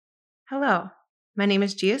Hello, my name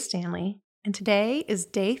is Gaia Stanley, and today is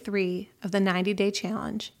day 3 of the 90-day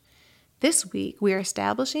challenge. This week, we are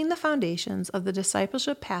establishing the foundations of the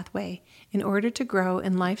discipleship pathway in order to grow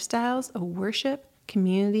in lifestyles of worship,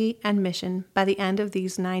 community, and mission by the end of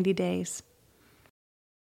these 90 days.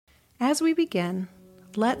 As we begin,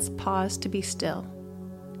 let's pause to be still,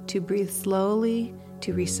 to breathe slowly,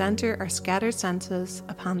 to recenter our scattered senses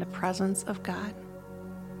upon the presence of God.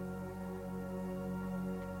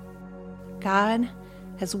 God,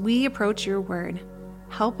 as we approach your word,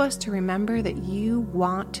 help us to remember that you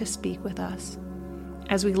want to speak with us.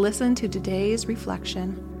 As we listen to today's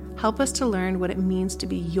reflection, help us to learn what it means to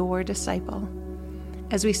be your disciple.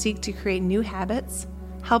 As we seek to create new habits,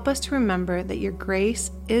 help us to remember that your grace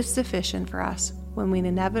is sufficient for us when we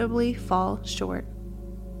inevitably fall short.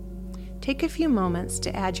 Take a few moments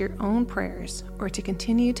to add your own prayers or to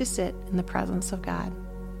continue to sit in the presence of God.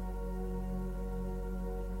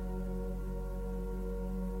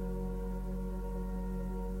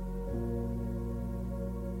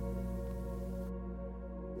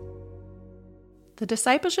 The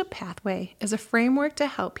discipleship pathway is a framework to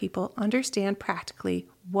help people understand practically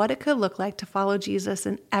what it could look like to follow Jesus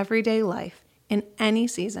in everyday life, in any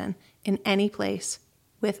season, in any place,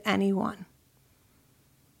 with anyone.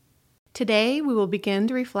 Today, we will begin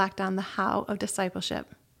to reflect on the how of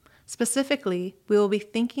discipleship. Specifically, we will be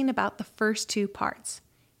thinking about the first two parts,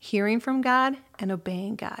 hearing from God and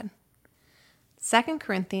obeying God. 2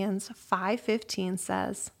 Corinthians 5:15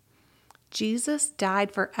 says, Jesus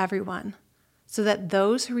died for everyone, so that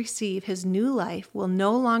those who receive his new life will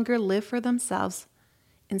no longer live for themselves.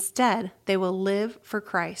 Instead, they will live for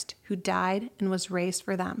Christ, who died and was raised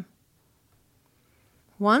for them.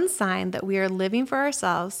 One sign that we are living for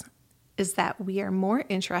ourselves is that we are more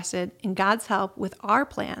interested in God's help with our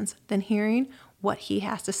plans than hearing what he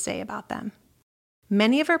has to say about them.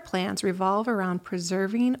 Many of our plans revolve around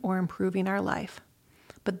preserving or improving our life.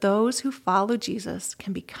 But those who follow Jesus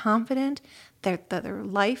can be confident that their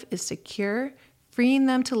life is secure, freeing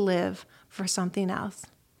them to live for something else.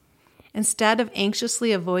 Instead of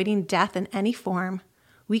anxiously avoiding death in any form,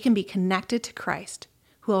 we can be connected to Christ,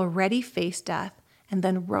 who already faced death and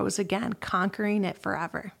then rose again, conquering it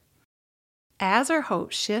forever. As our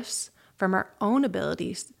hope shifts from our own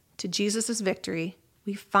abilities to Jesus' victory,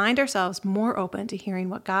 we find ourselves more open to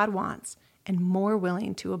hearing what God wants and more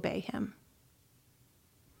willing to obey him.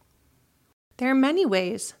 There are many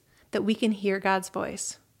ways that we can hear God's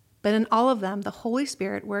voice, but in all of them, the Holy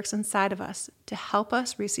Spirit works inside of us to help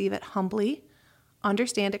us receive it humbly,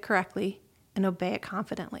 understand it correctly, and obey it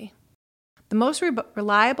confidently. The most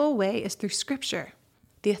reliable way is through Scripture,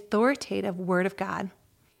 the authoritative Word of God.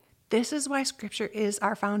 This is why Scripture is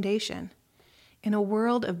our foundation. In a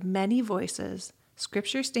world of many voices,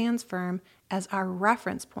 Scripture stands firm as our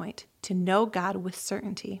reference point to know God with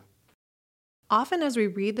certainty. Often as we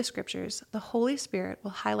read the Scriptures, the Holy Spirit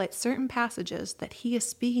will highlight certain passages that he is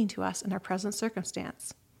speaking to us in our present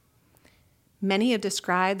circumstance. Many have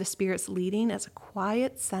described the Spirit's leading as a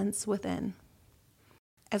quiet sense within.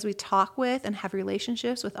 As we talk with and have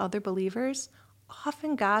relationships with other believers,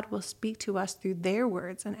 often God will speak to us through their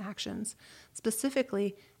words and actions,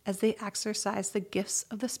 specifically as they exercise the gifts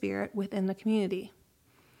of the Spirit within the community.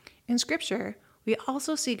 In Scripture, we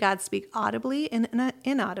also see God speak audibly and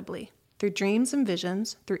inaudibly, through dreams and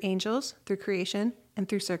visions, through angels, through creation, and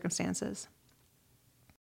through circumstances.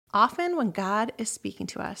 Often when God is speaking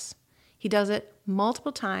to us, he does it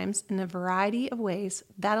multiple times in a variety of ways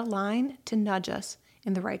that align to nudge us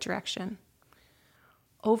in the right direction.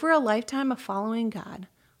 Over a lifetime of following God,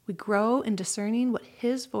 we grow in discerning what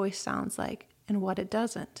his voice sounds like and what it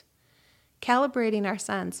doesn't. Calibrating our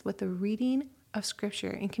sense with the reading of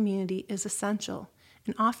Scripture in community is essential,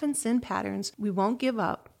 and often sin patterns we won't give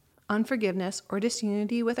up, unforgiveness, or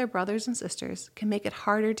disunity with our brothers and sisters can make it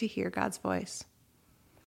harder to hear God's voice.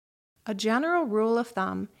 A general rule of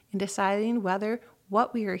thumb in deciding whether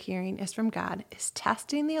what we are hearing is from God is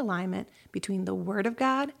testing the alignment between the Word of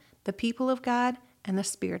God, the people of God, and the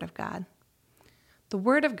Spirit of God. The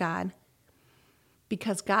Word of God,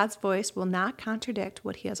 because God's voice will not contradict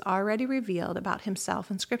what he has already revealed about himself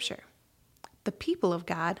in Scripture. The people of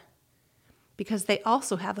God, because they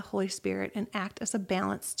also have the Holy Spirit and act as a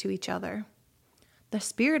balance to each other. The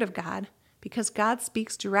Spirit of God, because God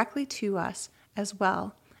speaks directly to us as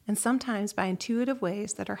well, and sometimes by intuitive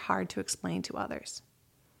ways that are hard to explain to others.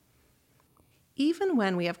 Even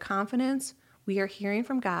when we have confidence we are hearing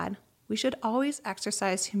from God, we should always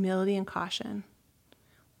exercise humility and caution.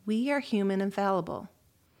 We are human and fallible.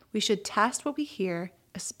 We should test what we hear,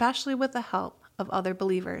 especially with the help of other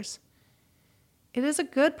believers. It is a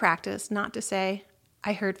good practice not to say,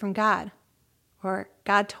 I heard from God, or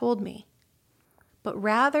God told me, but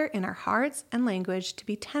rather in our hearts and language to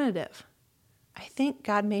be tentative. I think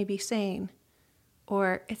God may be saying,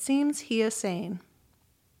 or it seems He is saying.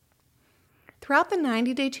 Throughout the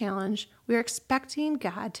 90-day challenge, we are expecting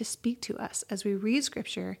God to speak to us as we read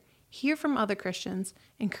Scripture, hear from other Christians,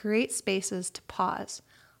 and create spaces to pause,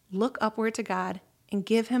 look upward to God, and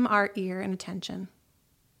give Him our ear and attention.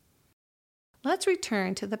 Let's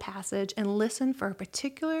return to the passage and listen for a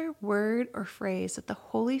particular word or phrase that the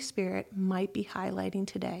Holy Spirit might be highlighting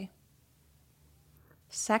today.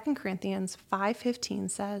 2 Corinthians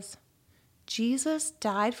 5:15 says, Jesus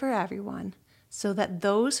died for everyone so that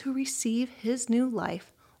those who receive His new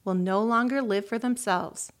life will no longer live for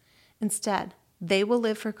themselves. Instead, they will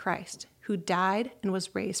live for Christ, who died and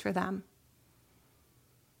was raised for them.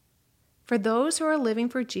 For those who are living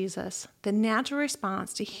for Jesus, the natural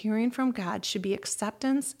response to hearing from God should be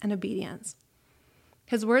acceptance and obedience.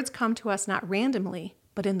 His words come to us not randomly,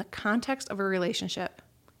 but in the context of a relationship.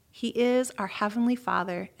 He is our Heavenly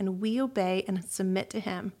Father, and we obey and submit to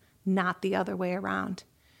Him, not the other way around.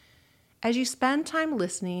 As you spend time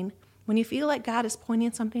listening, when you feel like God is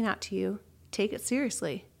pointing something out to you, take it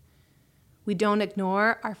seriously. We don't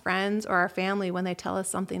ignore our friends or our family when they tell us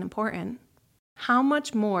something important. How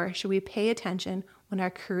much more should we pay attention when our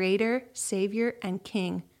Creator, Savior, and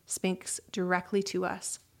King speaks directly to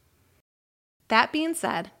us? That being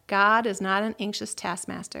said, God is not an anxious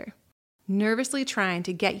taskmaster, nervously trying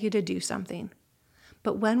to get you to do something.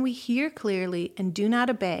 But when we hear clearly and do not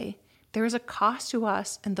obey, there is a cost to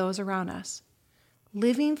us and those around us.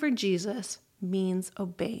 Living for Jesus means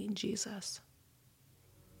obeying Jesus.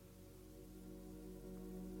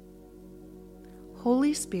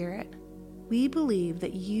 Holy Spirit, we believe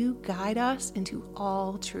that You guide us into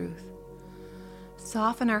all truth.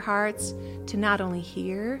 Soften our hearts to not only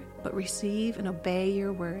hear, but receive and obey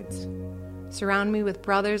Your words. Surround me with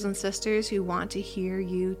brothers and sisters who want to hear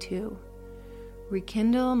You too.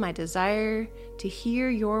 Rekindle my desire to hear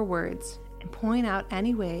Your words and point out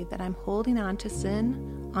any way that I'm holding on to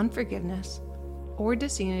sin, unforgiveness, or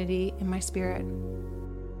disunity in my spirit.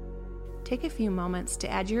 Take a few moments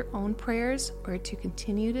to add your own prayers or to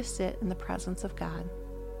continue to sit in the presence of God.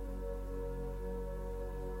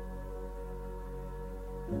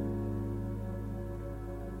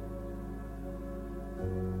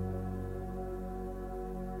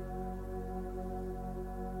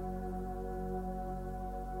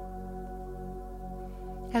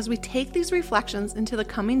 As we take these reflections into the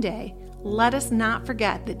coming day, let us not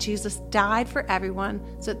forget that Jesus died for everyone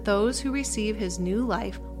so that those who receive His new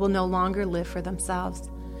life will no longer live for themselves.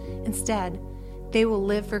 Instead, they will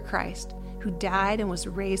live for Christ, who died and was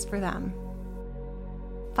raised for them.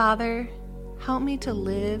 Father, help me to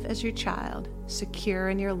live as Your child, secure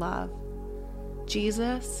in Your love.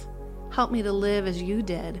 Jesus, help me to live as You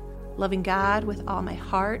did, loving God with all my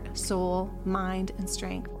heart, soul, mind, and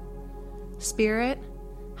strength. Spirit,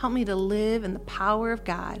 help me to live in the power of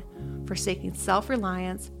God, forsaking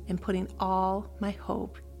self-reliance and putting all my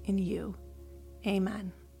hope in You.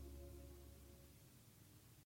 Amen.